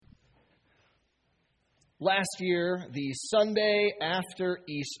Last year, the Sunday after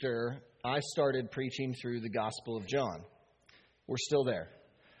Easter, I started preaching through the Gospel of John. We're still there.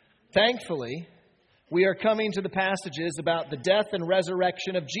 Thankfully, we are coming to the passages about the death and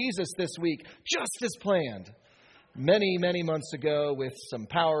resurrection of Jesus this week, just as planned. Many months ago with some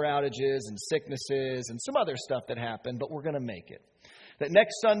power outages and sicknesses and some other stuff that happened, but we're going to make it. That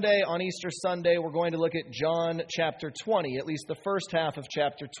next Sunday, on Easter Sunday, we're going to look at John chapter 20, at least the first half of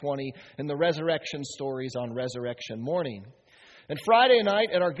chapter 20, and the resurrection stories on resurrection morning. And Friday night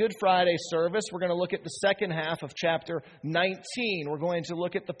at our Good Friday service, we're going to look at the second half of chapter 19. We're going to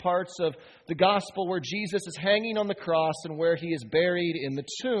look at the parts of the gospel where Jesus is hanging on the cross and where he is buried in the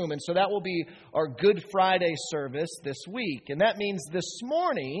tomb. And so that will be our Good Friday service this week. And that means this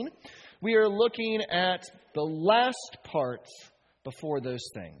morning we are looking at the last part before those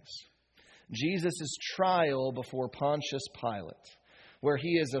things. Jesus' trial before Pontius Pilate, where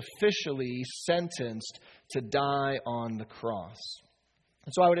he is officially sentenced to die on the cross.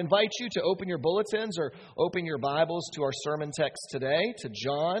 And so I would invite you to open your bulletins or open your Bibles to our sermon text today, to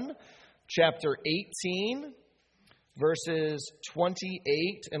John chapter 18, verses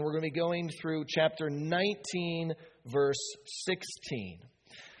 28, and we're going to be going through chapter 19, verse 16.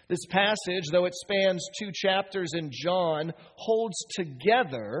 This passage, though it spans 2 chapters in John, holds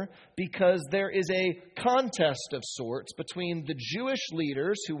together because there is a contest of sorts between the Jewish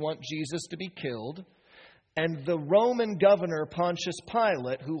leaders who want Jesus to be killed and the Roman governor Pontius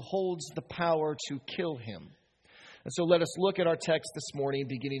Pilate, who holds the power to kill him. And so let us look at our text this morning,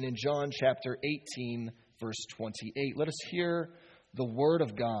 beginning in John chapter 18, verse 28. Let us hear the word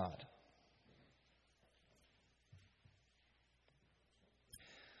of God.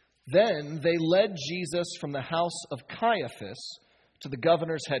 Then they led Jesus from the house of Caiaphas to the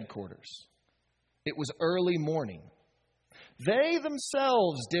governor's headquarters. It was early morning. They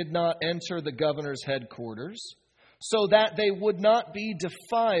themselves did not enter the governor's headquarters, so that they would not be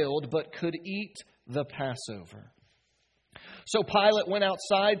defiled, but could eat the Passover. So Pilate went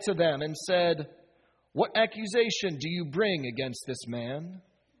outside to them and said, "What accusation do you bring against this man?"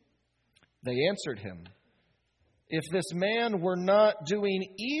 They answered him, "If this man were not doing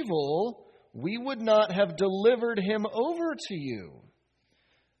evil, we would not have delivered him over to you."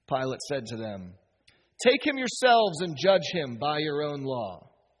 Pilate said to them, "Take him yourselves and judge him by your own law."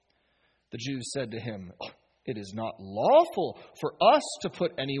 The Jews said to him, "It is not lawful for us to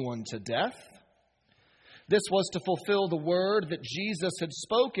put anyone to death." This was to fulfill the word that Jesus had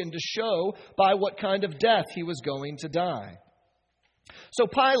spoken to show by what kind of death he was going to die. So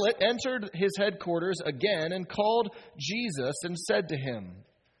Pilate entered his headquarters again and called Jesus and said to him,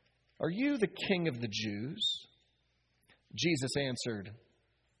 "Are you the king of the Jews?" Jesus answered,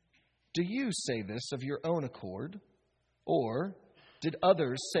 "Do you say this of your own accord, or did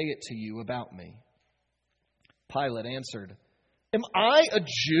others say it to you about me?" Pilate answered, "Am I a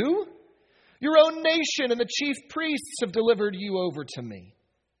Jew? Your own nation and the chief priests have delivered you over to me.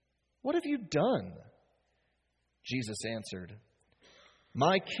 What have you done?" Jesus answered,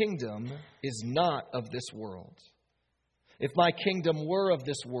 "My kingdom is not of this world. If my kingdom were of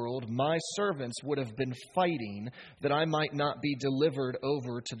this world, my servants would have been fighting that I might not be delivered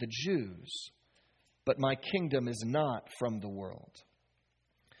over to the Jews. But my kingdom is not from the world."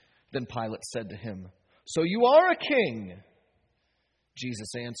 Then Pilate said to him, "So you are a king?"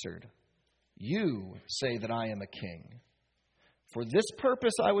 Jesus answered, "You say that I am a king. For this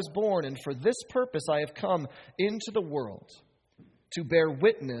purpose I was born, and for this purpose I have come into the world, to bear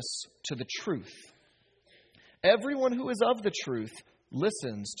witness to the truth. Everyone who is of the truth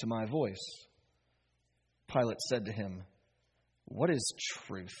listens to my voice." Pilate said to him, "What is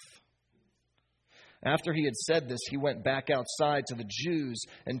truth?" After he had said this, he went back outside to the Jews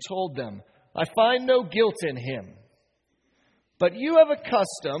and told them, "I find no guilt in him. But you have a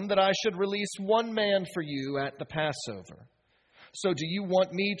custom that I should release one man for you at the Passover. So do you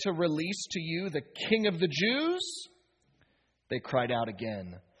want me to release to you the King of the Jews?" They cried out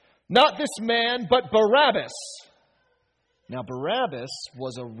again, "Not this man, but Barabbas." Now Barabbas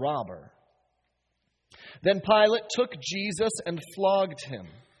was a robber. Then Pilate took Jesus and flogged him.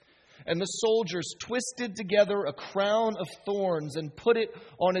 And the soldiers twisted together a crown of thorns and put it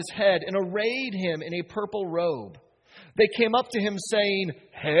on his head and arrayed him in a purple robe. They came up to him saying,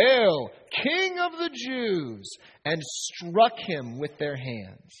 "Hail, King of the Jews!" and struck him with their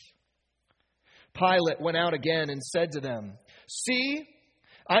hands. Pilate went out again and said to them, "See,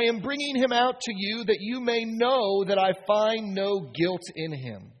 I am bringing him out to you that you may know that I find no guilt in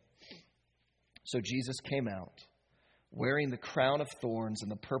him." So Jesus came out, wearing the crown of thorns and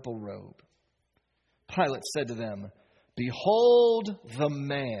the purple robe. Pilate said to them, "Behold the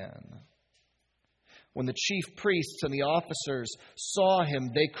man." When the chief priests and the officers saw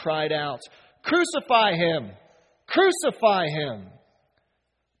him, they cried out, "Crucify him! Crucify him!"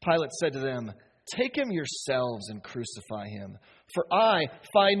 Pilate said to them, "Take him yourselves and crucify him, for I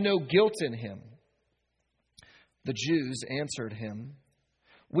find no guilt in him." The Jews answered him,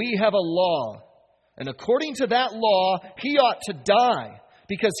 "We have a law, and according to that law he ought to die,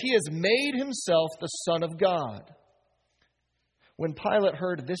 because he has made himself the Son of God." When Pilate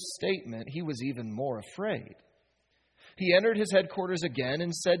heard this statement, he was even more afraid. He entered his headquarters again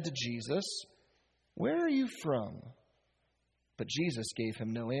and said to Jesus, "Where are you from?" But Jesus gave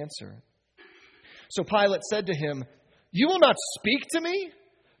him no answer. So Pilate said to him, "You will not speak to me?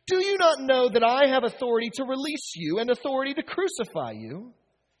 Do you not know that I have authority to release you and authority to crucify you?"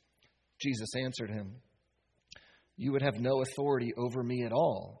 Jesus answered him, "You would have no authority over me at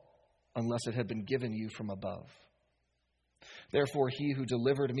all, unless it had been given you from above. Therefore, he who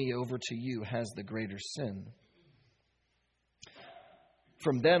delivered me over to you has the greater sin."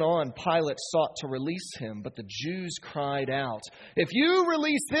 From then on, Pilate sought to release him, but the Jews cried out, "If you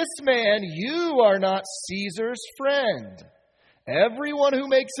release this man, you are not Caesar's friend. Everyone who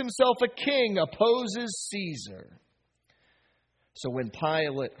makes himself a king opposes Caesar." So when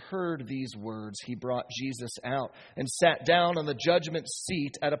Pilate heard these words, he brought Jesus out and sat down on the judgment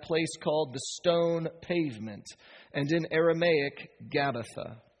seat at a place called the Stone Pavement, and in Aramaic,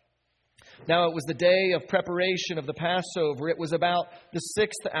 Gabbatha. Now it was the day of preparation of the Passover. It was about the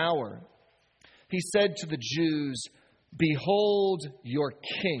 6th hour. He said to the Jews, "Behold your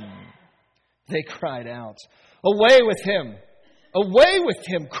king." They cried out, "Away with him! Away with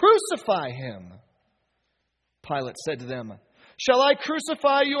him! Crucify him!" Pilate said to them, "Shall I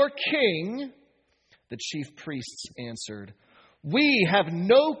crucify your king?" The chief priests answered, "We have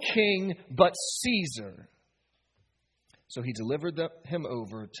no king but Caesar." So he delivered him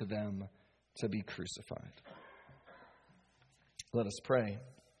over to them to be crucified. Let us pray.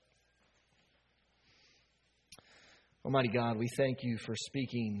 Almighty God, we thank you for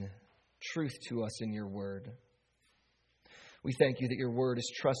speaking truth to us in your word. We thank you that your word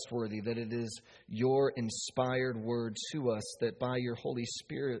is trustworthy, that it is your inspired word to us, that by your Holy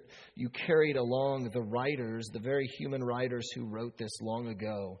Spirit you carried along the writers, the very human writers who wrote this long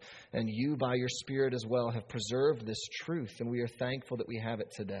ago. And you, by your Spirit as well, have preserved this truth, and we are thankful that we have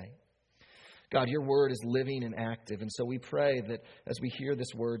it today. God, your word is living and active, and so we pray that as we hear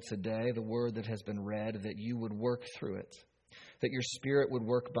this word today, the word that has been read, that you would work through it, that your Spirit would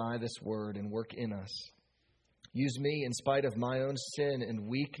work by this word and work in us. Use me, in spite of my own sin and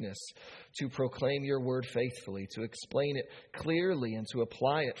weakness, to proclaim your word faithfully, to explain it clearly, and to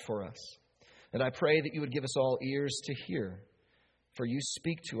apply it for us. And I pray that you would give us all ears to hear, for you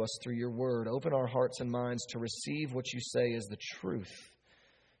speak to us through your word. Open our hearts and minds to receive what you say is the truth.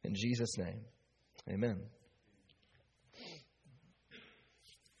 In Jesus' name, amen.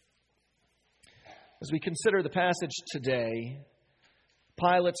 As we consider the passage today,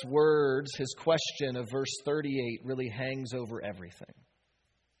 Pilate's words, his question of verse 38, really hangs over everything.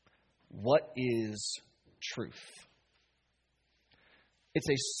 What is truth? It's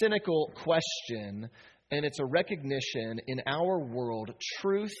a cynical question, and it's a recognition in our world,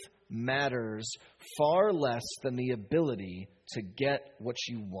 truth matters far less than the ability to get what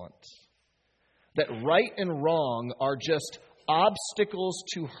you want. That right and wrong are just obstacles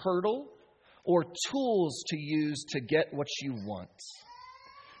to hurdle or tools to use to get what you want.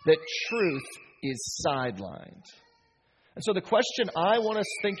 That truth is sidelined. And so the question I want us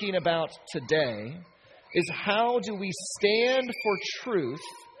thinking about today is, how do we stand for truth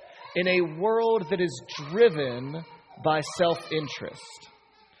in a world that is driven by self-interest?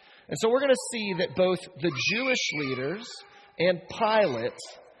 And so we're going to see that both the Jewish leaders and Pilate,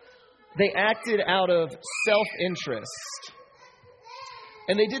 they acted out of self-interest.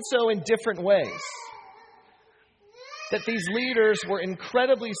 And they did so in different ways. That these leaders were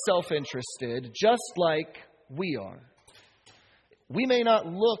incredibly self-interested, just like we are. We may not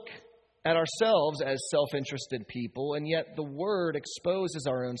look at ourselves as self-interested people, and yet the Word exposes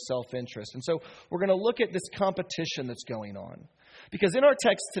our own self-interest. And so we're going to look at this competition that's going on. Because in our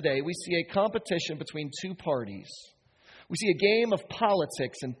text today, we see a competition between two parties. We see a game of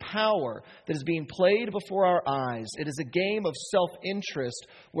politics and power that is being played before our eyes. It is a game of self-interest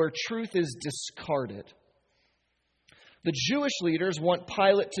where truth is discarded. The Jewish leaders want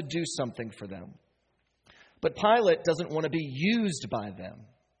Pilate to do something for them. But Pilate doesn't want to be used by them.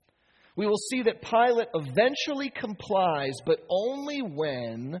 We will see that Pilate eventually complies, but only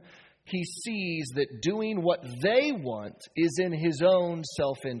when he sees that doing what they want is in his own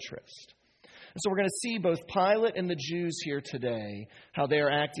self-interest. And so we're going to see both Pilate and the Jews here today, how they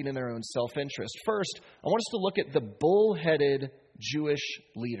are acting in their own self-interest. First, I want us to look at the bull-headed Jewish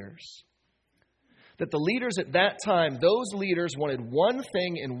leaders. That the leaders at that time, those leaders wanted one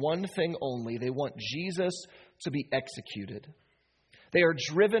thing and one thing only. They want Jesus to be executed. They are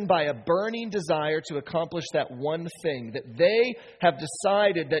driven by a burning desire to accomplish that one thing, that they have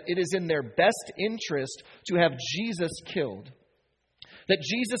decided that it is in their best interest to have Jesus killed. That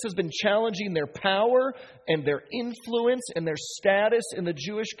Jesus has been challenging their power and their influence and their status in the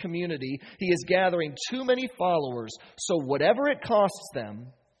Jewish community. He is gathering too many followers, so whatever it costs them,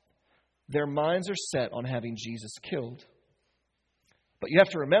 their minds are set on having Jesus killed. But you have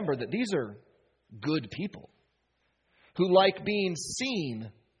to remember that these are good people who like being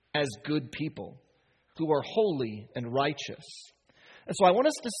seen as good people, who are holy and righteous. And so I want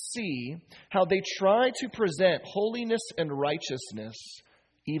us to see how they try to present holiness and righteousness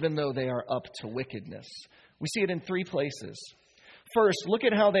even though they are up to wickedness. We see it in three places. First, look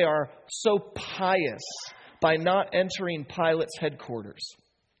at how they are so pious by not entering Pilate's headquarters.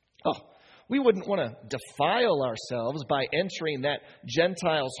 Oh, we wouldn't want to defile ourselves by entering that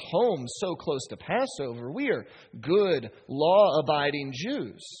Gentile's home so close to Passover. We are good, law-abiding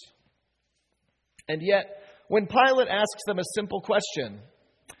Jews. And yet, when Pilate asks them a simple question,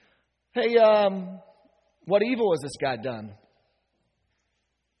 hey, what evil has this guy done?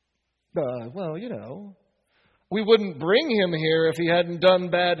 Well, we wouldn't bring him here if he hadn't done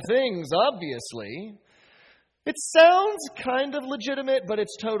bad things, obviously. It sounds kind of legitimate, but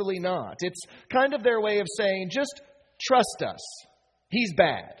it's totally not. It's kind of their way of saying, just trust us. He's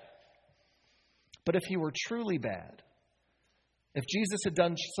bad. But if he were truly bad, if Jesus had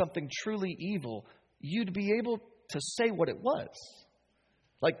done something truly evil, you'd be able to say what it was.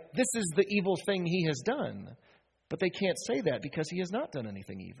 Like, this is the evil thing he has done. But they can't say that because he has not done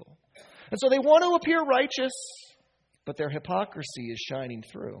anything evil. And so they want to appear righteous, but their hypocrisy is shining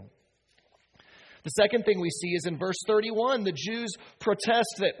through. The second thing we see is in verse 31, the Jews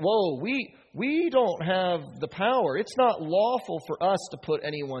protest that, we don't have the power. It's not lawful for us to put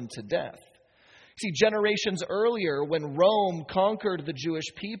anyone to death. See, generations earlier, when Rome conquered the Jewish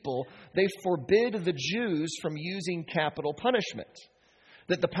people, they forbid the Jews from using capital punishment.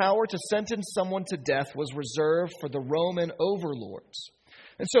 That the power to sentence someone to death was reserved for the Roman overlords.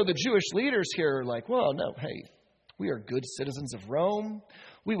 And so the Jewish leaders here are like, well, no, hey, we are good citizens of Rome.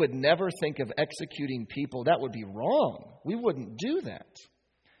 We would never think of executing people. That would be wrong. We wouldn't do that.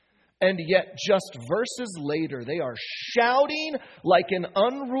 And yet, just verses later, they are shouting like an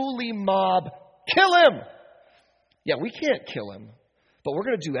unruly mob, kill him! Yeah, we can't kill him, but we're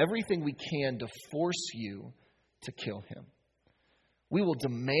going to do everything we can to force you to kill him. We will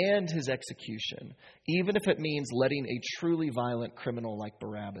demand his execution, even if it means letting a truly violent criminal like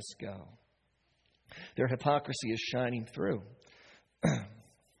Barabbas go. Their hypocrisy is shining through.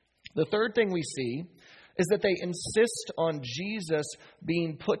 The third thing we see is that they insist on Jesus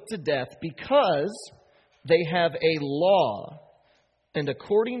being put to death because they have a law. And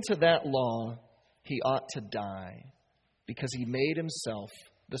according to that law, he ought to die because he made himself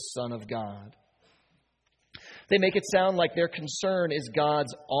the Son of God. They make it sound like their concern is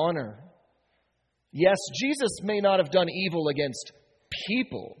God's honor. Yes, Jesus may not have done evil against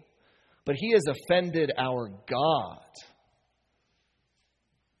people, but he has offended our God.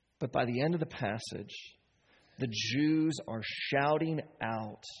 But by the end of the passage, the Jews are shouting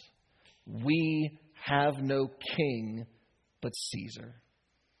out, we have no king but Caesar.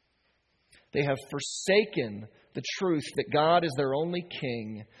 They have forsaken the truth that God is their only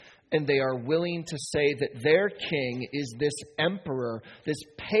king, and they are willing to say that their king is this emperor, this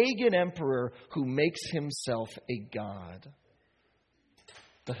pagan emperor who makes himself a god.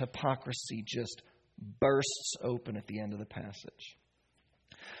 The hypocrisy just bursts open at the end of the passage.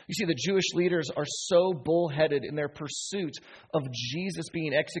 You see, the Jewish leaders are so bullheaded in their pursuit of Jesus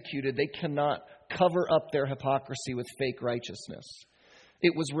being executed, they cannot cover up their hypocrisy with fake righteousness.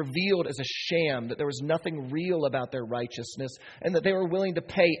 It was revealed as a sham, that there was nothing real about their righteousness, and that they were willing to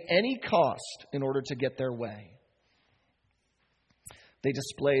pay any cost in order to get their way. They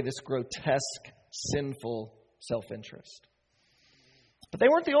display this grotesque, sinful self-interest. But they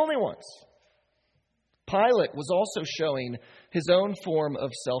weren't the only ones. Pilate was also showing his own form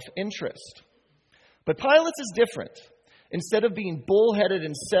of self-interest. But Pilate's is different. Instead of being bullheaded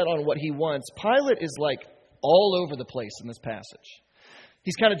and set on what he wants, Pilate is like all over the place in this passage.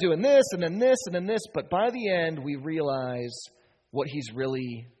 He's kind of doing this and then this and then this, but by the end we realize what he's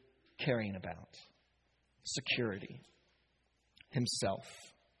really caring about. Security. Himself.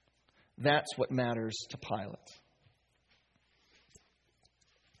 That's what matters to Pilate.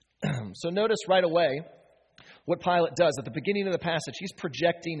 So notice right away what Pilate does. At the beginning of the passage, he's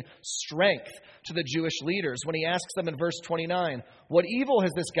projecting strength to the Jewish leaders when he asks them in verse 29, what evil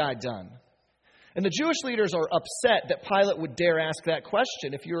has this guy done? And the Jewish leaders are upset that Pilate would dare ask that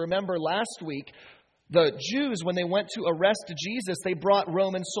question. If you remember last week, the Jews, when they went to arrest Jesus, they brought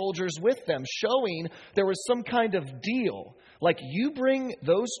Roman soldiers with them, showing there was some kind of deal. Like, you bring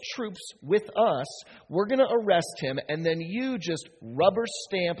those troops with us, we're going to arrest him, and then you just rubber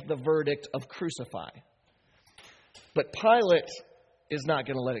stamp the verdict of crucify. But Pilate is not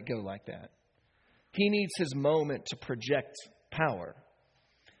going to let it go like that. He needs his moment to project power,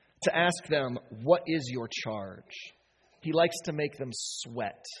 to ask them, what is your charge? He likes to make them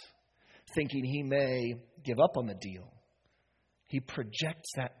sweat, thinking he may give up on the deal. He projects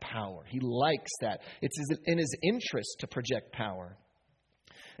that power. He likes that. It's in his interest to project power.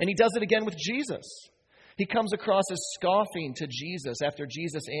 And he does it again with Jesus. He comes across as scoffing to Jesus after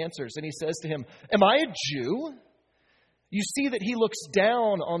Jesus answers, and he says to him, am I a Jew? You see that he looks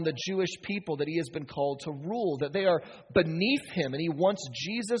down on the Jewish people that he has been called to rule, that they are beneath him, and he wants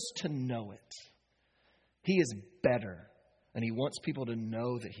Jesus to know it. He is better, and he wants people to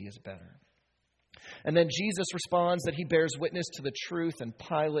know that he is better. And then Jesus responds that he bears witness to the truth, and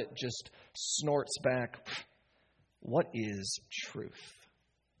Pilate just snorts back, what is truth?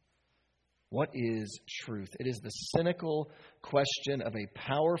 What is truth? It is the cynical question of a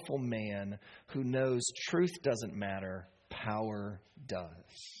powerful man who knows truth doesn't matter, power does.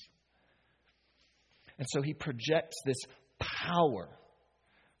 And so he projects this power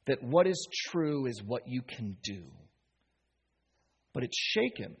that what is true is what you can do. But it's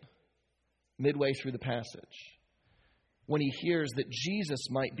shaken midway through the passage when he hears that Jesus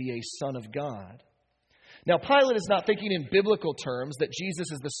might be a son of God. Now, Pilate is not thinking in biblical terms that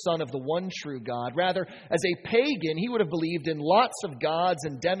Jesus is the son of the one true God. Rather, as a pagan, he would have believed in lots of gods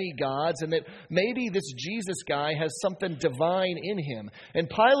and demigods, and that maybe this Jesus guy has something divine in him. And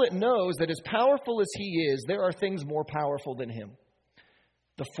Pilate knows that as powerful as he is, there are things more powerful than him.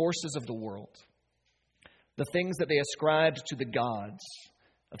 The forces of the world. The things that they ascribed to the gods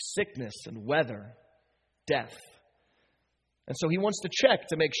of sickness and weather, death. And so he wants to check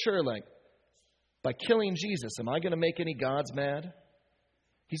to make sure, by killing Jesus, am I going to make any gods mad?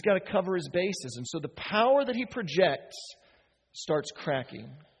 He's got to cover his bases. And so the power that he projects starts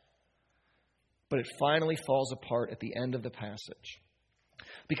cracking. But it finally falls apart at the end of the passage.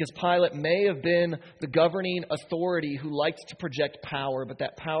 Because Pilate may have been the governing authority who liked to project power, but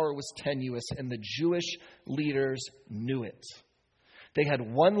that power was tenuous, and the Jewish leaders knew it. They had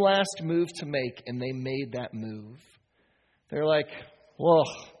one last move to make, and they made that move. They're like, well,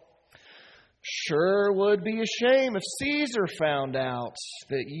 sure would be a shame if Caesar found out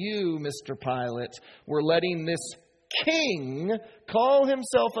that you, Mr. Pilate, were letting this king call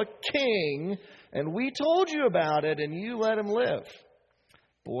himself a king, and we told you about it, and you let him live.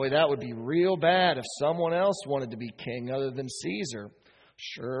 Boy, that would be real bad if someone else wanted to be king other than Caesar.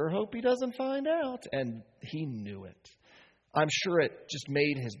 Sure hope he doesn't find out. And he knew it. I'm sure it just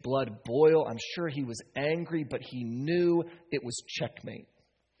made his blood boil. I'm sure he was angry, but he knew it was checkmate.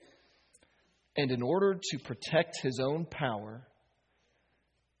 And in order to protect his own power,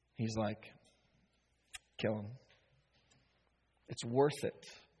 he's like, kill him. It's worth it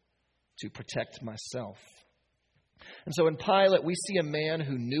to protect myself. And so in Pilate, we see a man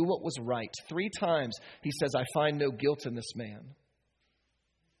who knew what was right. 3 times he says, I find no guilt in this man.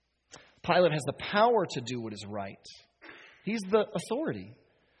 Pilate has the power to do what is right. He's the authority.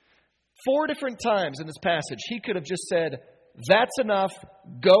 4 different times in this passage, he could have just said, that's enough,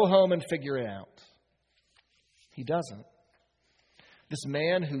 go home and figure it out. He doesn't. This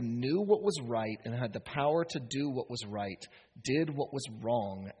man who knew what was right and had the power to do what was right did what was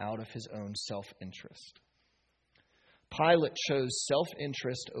wrong out of his own self-interest. Pilate chose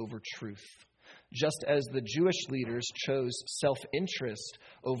self-interest over truth, just as the Jewish leaders chose self-interest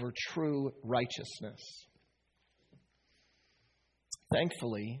over true righteousness.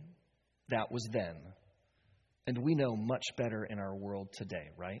 Thankfully, that was then. And we know much better in our world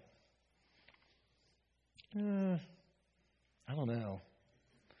today, right? I don't know.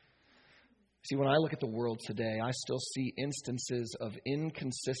 See, when I look at the world today, I still see instances of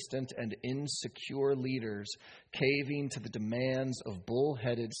inconsistent and insecure leaders caving to the demands of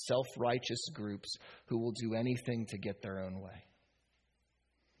bullheaded, self-righteous groups who will do anything to get their own way.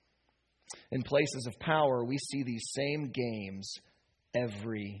 In places of power, we see these same games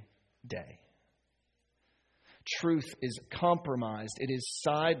every day. Truth is compromised. It is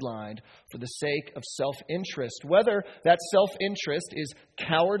sidelined for the sake of self-interest. Whether that self-interest is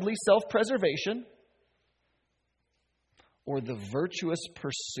cowardly self-preservation or the virtuous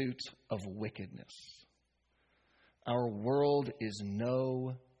pursuit of wickedness. Our world is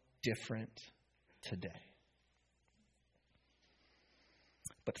no different today.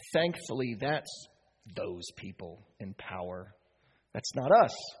 But thankfully, that's those people in power. That's not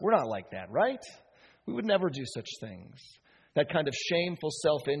us. We're not like that, right? We would never do such things. That kind of shameful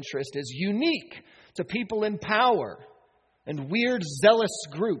self-interest is unique to people in power and weird, zealous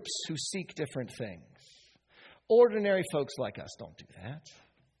groups who seek different things. Ordinary folks like us don't do that.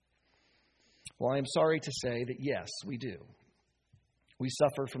 Well, I am sorry to say that yes, we do. We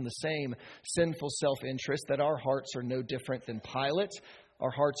suffer from the same sinful self-interest, that our hearts are no different than Pilate.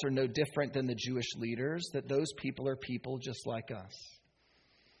 Our hearts are no different than the Jewish leaders, that those people are people just like us.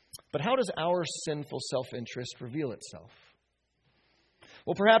 But how does our sinful self-interest reveal itself?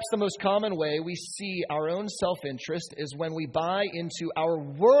 Well, perhaps the most common way we see our own self-interest is when we buy into our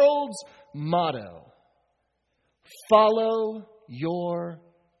world's motto, follow your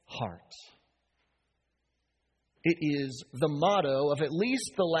heart. It is the motto of at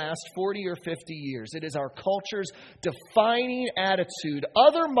least the last 40 or 50 years. It is our culture's defining attitude.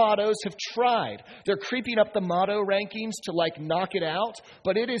 Other mottos have tried. They're creeping up the motto rankings to knock it out,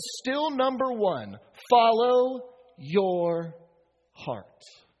 but it is still number one. Follow your heart.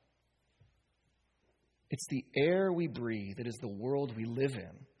 It's the air we breathe. It is the world we live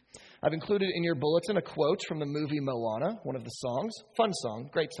in. I've included in your bulletin a quote from the movie Moana, one of the songs. Fun song,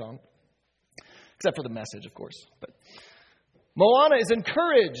 great song. Except for the message, of course. But Moana is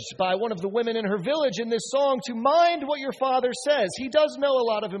encouraged by one of the women in her village in this song to mind what your father says. He does know a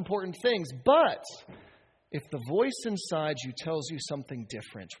lot of important things, but if the voice inside you tells you something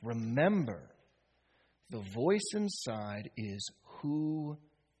different, remember, the voice inside is who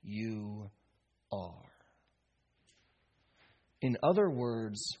you are. In other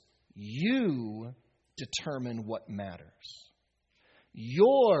words, you determine what matters.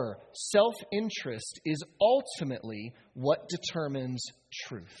 Your self-interest is ultimately what determines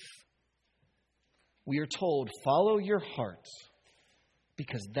truth. We are told, follow your heart,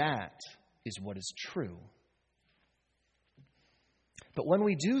 because that is what is true. But when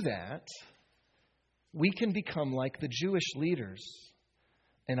we do that, we can become like the Jewish leaders,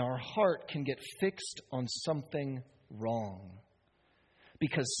 and our heart can get fixed on something wrong.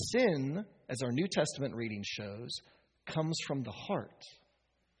 Because sin, as our New Testament reading shows, comes from the heart.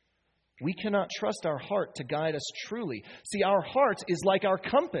 We cannot trust our heart to guide us truly. See, our heart is like our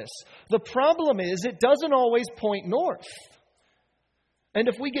compass. The problem is it doesn't always point north. And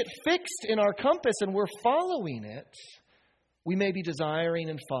if we get fixed in our compass and we're following it, we may be desiring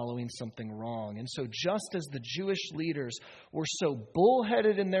and following something wrong. And so just as the Jewish leaders were so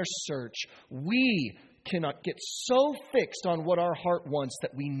bullheaded in their search, we cannot get so fixed on what our heart wants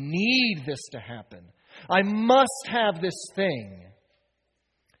that we need this to happen. I must have this thing.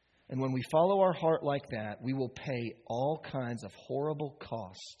 And when we follow our heart like that, we will pay all kinds of horrible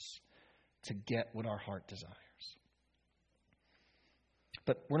costs to get what our heart desires.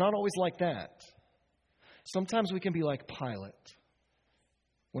 But we're not always like that. Sometimes we can be like Pilate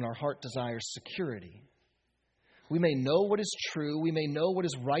when our heart desires security. We may know what is true, we may know what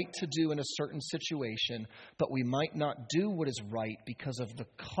is right to do in a certain situation, but we might not do what is right because of the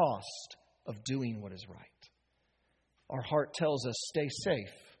cost of doing what is right. Our heart tells us, stay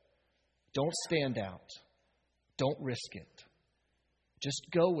safe. Don't stand out. Don't risk it. Just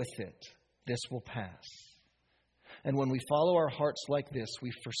go with it. This will pass. And when we follow our hearts like this,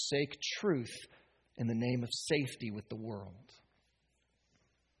 we forsake truth in the name of safety with the world.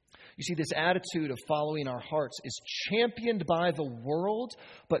 You see, this attitude of following our hearts is championed by the world,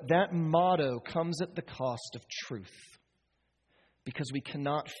 but that motto comes at the cost of truth. Because we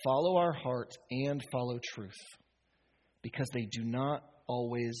cannot follow our heart and follow truth. Because they do not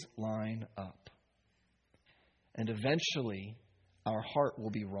always line up. And eventually, our heart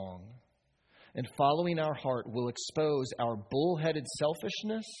will be wrong. And following our heart will expose our bullheaded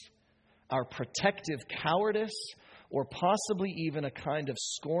selfishness, our protective cowardice, or possibly even a kind of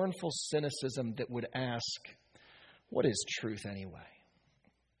scornful cynicism that would ask, what is truth anyway?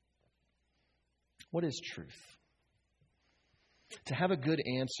 What is truth? To have a good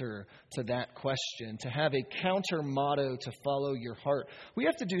answer to that question, to have a counter motto to follow your heart, we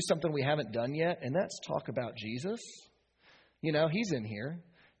have to do something we haven't done yet, and that's talk about Jesus. You know, he's in here.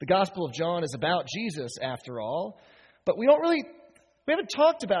 The Gospel of John is about Jesus, after all. But we haven't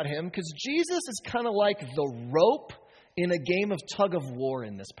talked about him because Jesus is kind of like the rope in a game of tug of war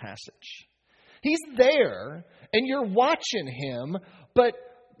in this passage. He's there, and you're watching him, but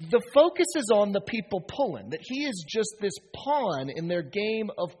the focus is on the people pulling, that he is just this pawn in their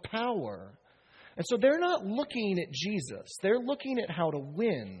game of power. And so they're not looking at Jesus. They're looking at how to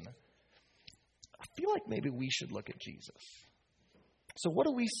win. I feel like maybe we should look at Jesus. So what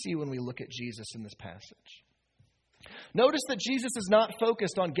do we see when we look at Jesus in this passage? Notice that Jesus is not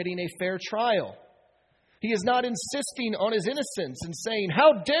focused on getting a fair trial. He is not insisting on his innocence and saying,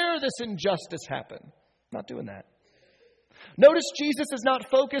 how dare this injustice happen? Not doing that. Notice Jesus is not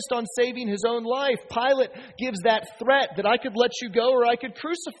focused on saving his own life. Pilate gives that threat that I could let you go or I could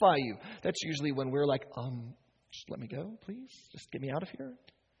crucify you. That's usually when we're like, just let me go, please. Just get me out of here.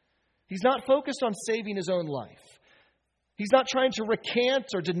 He's not focused on saving his own life. He's not trying to recant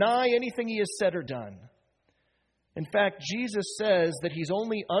or deny anything he has said or done. In fact, Jesus says that he's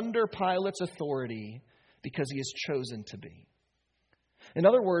only under Pilate's authority because he has chosen to be. In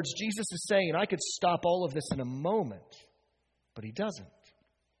other words, Jesus is saying, I could stop all of this in a moment, but he doesn't.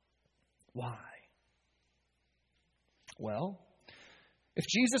 Why? Well, if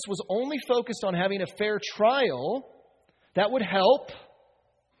Jesus was only focused on having a fair trial, that would help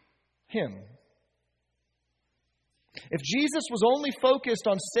him. If Jesus was only focused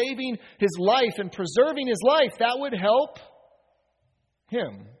on saving his life and preserving his life, that would help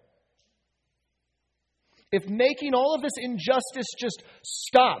him. If making all of this injustice just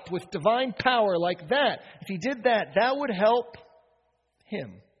stop with divine power like that, if he did that, that would help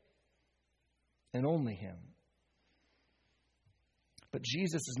him. And only him. But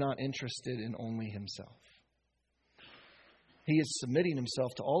Jesus is not interested in only himself. He is submitting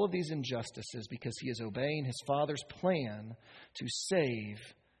himself to all of these injustices because he is obeying his Father's plan to save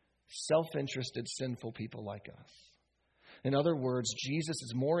self-interested, sinful people like us. In other words, Jesus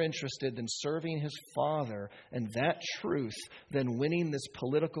is more interested in serving his Father and that truth than winning this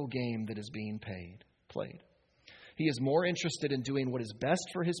political game that is being played. He is more interested in doing what is best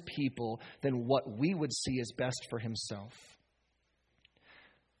for his people than what we would see as best for himself.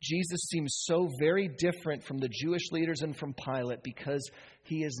 Jesus seems so very different from the Jewish leaders and from Pilate because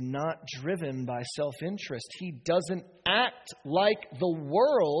he is not driven by self-interest. He doesn't act like the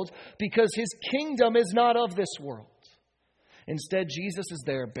world because his kingdom is not of this world. Instead, Jesus is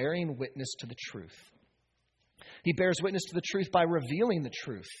there bearing witness to the truth. He bears witness to the truth by revealing the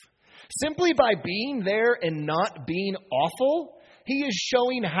truth. Simply by being there and not being awful, he is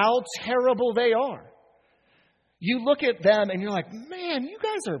showing how terrible they are. You look at them and you're like, man, you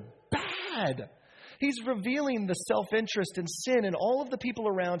guys are bad. He's revealing the self-interest and sin in all of the people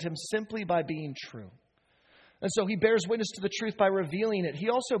around him simply by being true. And so he bears witness to the truth by revealing it. He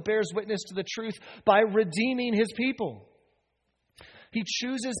also bears witness to the truth by redeeming his people. He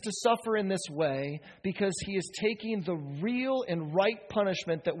chooses to suffer in this way because he is taking the real and right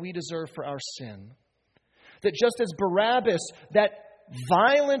punishment that we deserve for our sin. That just as Barabbas, that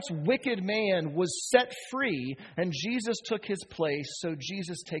violent, wicked man, was set free and Jesus took his place, so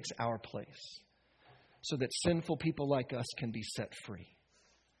Jesus takes our place so that sinful people like us can be set free.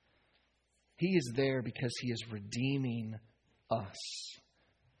 He is there because he is redeeming us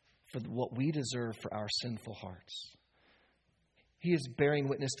for what we deserve for our sinful hearts. He is bearing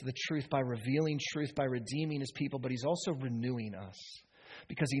witness to the truth by revealing truth, by redeeming his people, but he's also renewing us.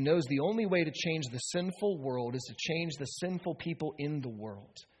 Because he knows the only way to change the sinful world is to change the sinful people in the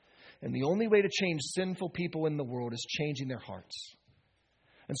world. And the only way to change sinful people in the world is changing their hearts.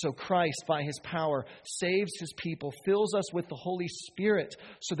 And so Christ, by his power, saves his people, fills us with the Holy Spirit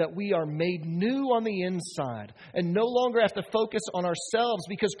so that we are made new on the inside and no longer have to focus on ourselves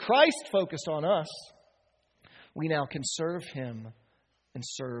because Christ focused on us. We now can serve him and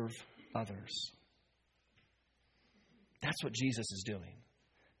serve others. That's what Jesus is doing.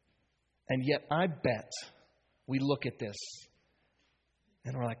 And yet I bet we look at this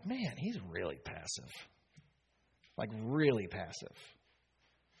and we're like, man, he's really passive. Like really passive.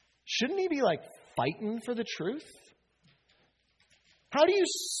 Shouldn't he be like fighting for the truth? How do you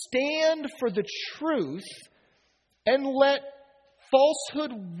stand for the truth and let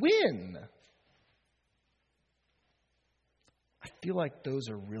falsehood win? I feel like those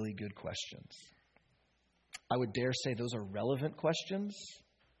are really good questions. I would dare say those are relevant questions.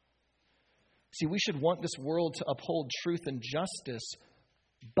 See, we should want this world to uphold truth and justice,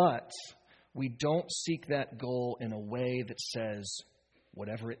 but we don't seek that goal in a way that says,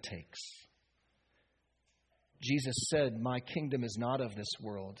 whatever it takes. Jesus said, my kingdom is not of this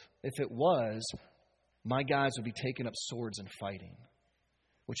world. If it was, my guys would be taking up swords and fighting.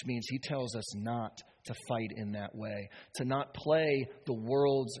 Which means he tells us not to fight in that way, to not play the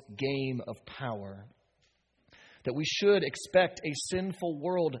world's game of power. That we should expect a sinful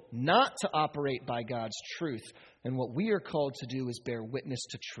world not to operate by God's truth. And what we are called to do is bear witness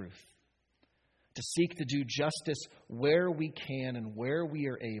to truth. To seek to do justice where we can and where we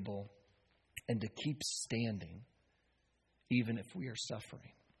are able. and to keep standing, even if we are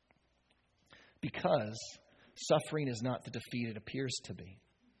suffering. Because suffering is not the defeat it appears to be.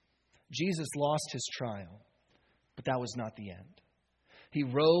 Jesus lost his trial, but that was not the end. He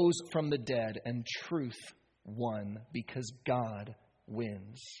rose from the dead, and truth won because God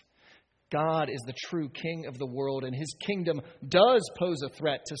wins. God is the true king of the world, and his kingdom does pose a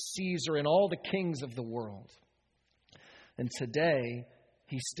threat to Caesar and all the kings of the world. And today,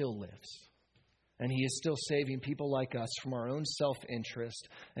 he still lives. And he is still saving people like us from our own self-interest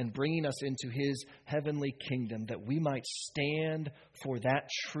and bringing us into his heavenly kingdom that we might stand for that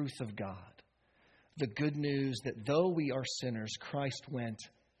truth of God. The good news that though we are sinners, Christ went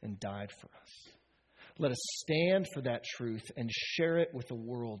and died for us. Let us stand for that truth and share it with a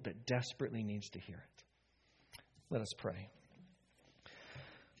world that desperately needs to hear it. Let us pray.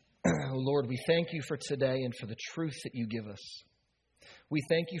 Oh Lord, we thank you for today and for the truth that you give us. We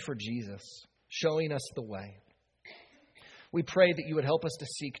thank you for Jesus showing us the way. We pray that you would help us to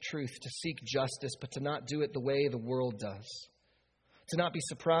seek truth, to seek justice, but to not do it the way the world does. To not be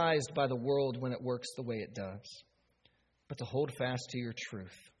surprised by the world when it works the way it does, but to hold fast to your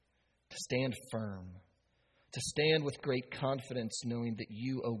truth, to stand firm, to stand with great confidence knowing that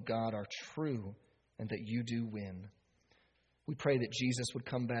you, O God, are true and that you do win. We pray that Jesus would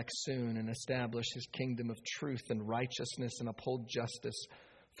come back soon and establish his kingdom of truth and righteousness and uphold justice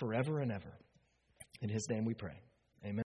forever and ever. In his name we pray.